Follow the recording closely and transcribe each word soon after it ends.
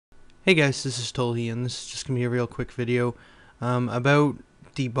Hey guys, this is Tolhi, and this is just going to be a real quick video about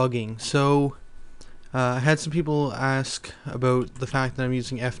debugging. So, I had some people ask about the fact that I'm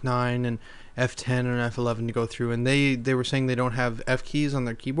using F9 and F10 and F11 to go through, and they were saying they don't have F keys on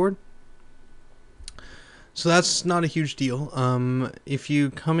their keyboard. So that's not a huge deal. If you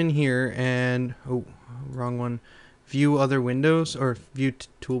come in here and, oh, wrong one, view other windows, or view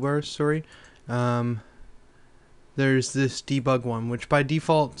toolbars, sorry, there's this debug one, which by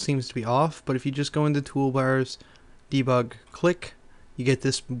default seems to be off, but if you just go into toolbars, debug, click, you get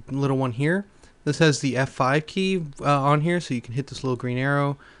this little one here. This has the F5 key on here, so you can hit this little green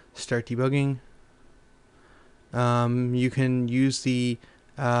arrow, start debugging. You can use the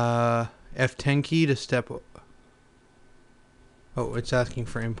F10 key to step. Oh, it's asking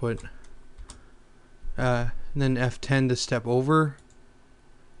for input. And then F10 to step over.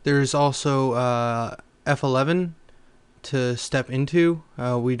 There's also F11 to step into.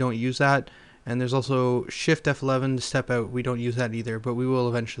 We don't use that. And there's also Shift F11 to step out. We don't use that either, but we will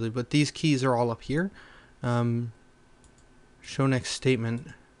eventually. But these keys are all up here. Show next statement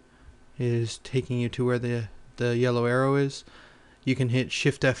is taking you to where the yellow arrow is. You can hit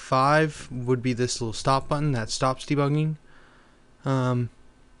Shift F5, would be this little stop button that stops debugging.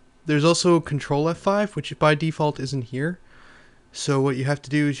 There's also Control F5, which by default isn't here. So what you have to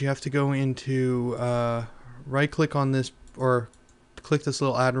do is you have to go into right click on this, or click this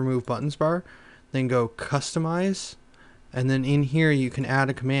little add remove buttons bar, then go customize, and then in here you can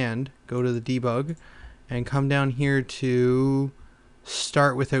add a command. Go to the debug and come down here to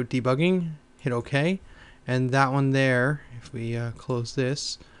start without debugging, hit OK, and that one there, if we close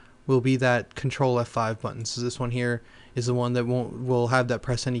this, will be that Control F5 button. So this one here is the one that will have that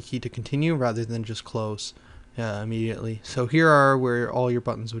press any key to continue rather than just close immediately. So here are where all your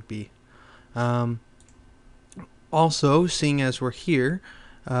buttons would be. Also, seeing as we're here,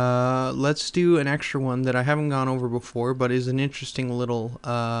 let's do an extra one that I haven't gone over before, but is an interesting little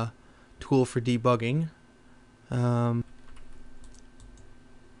tool for debugging. You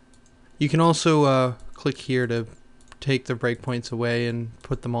can also click here to take the breakpoints away and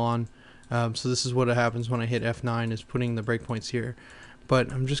put them on. So this is what happens when I hit F9, is putting the breakpoints here.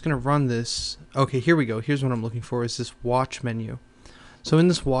 But I'm just going to run this. Okay, here we go. Here's what I'm looking for, is this watch menu. So in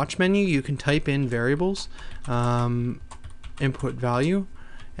this watch menu, you can type in variables, input value,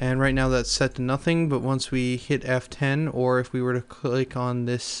 and right now that's set to nothing, but once we hit F10, or if we were to click on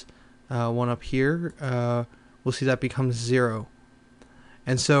this one up here, we'll see that becomes 0.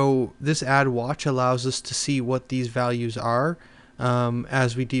 And so this add watch allows us to see what these values are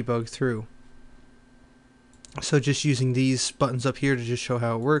as we debug through. So just using these buttons up here to just show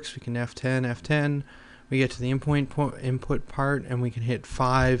how it works, we can F10, we get to the input part, and we can hit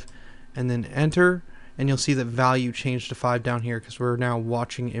 5 and then enter, and you'll see that value changed to 5 down here because we're now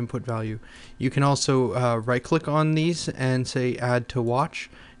watching input value. You can also right click on these and say add to watch.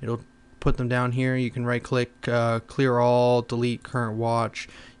 It'll put them down here. You can right click, clear all, delete current watch.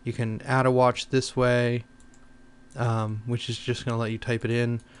 You can add a watch this way, which is just going to let you type it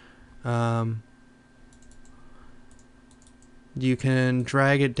in. You can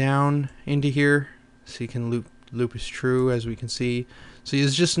drag it down into here, so you can loop is true, as we can see. So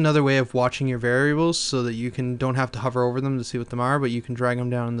it's just another way of watching your variables, so that you don't have to hover over them to see what them are, but you can drag them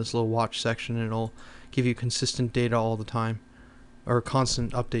down in this little watch section, and it'll give you consistent data all the time, or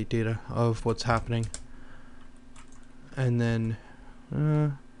constant update data of what's happening. And then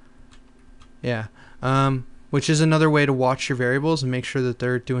which is another way to watch your variables and make sure that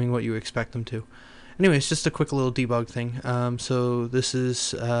they're doing what you expect them to. Anyway, it's just a quick little debug thing. So this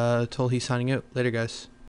is Tolhi signing out. Later, guys.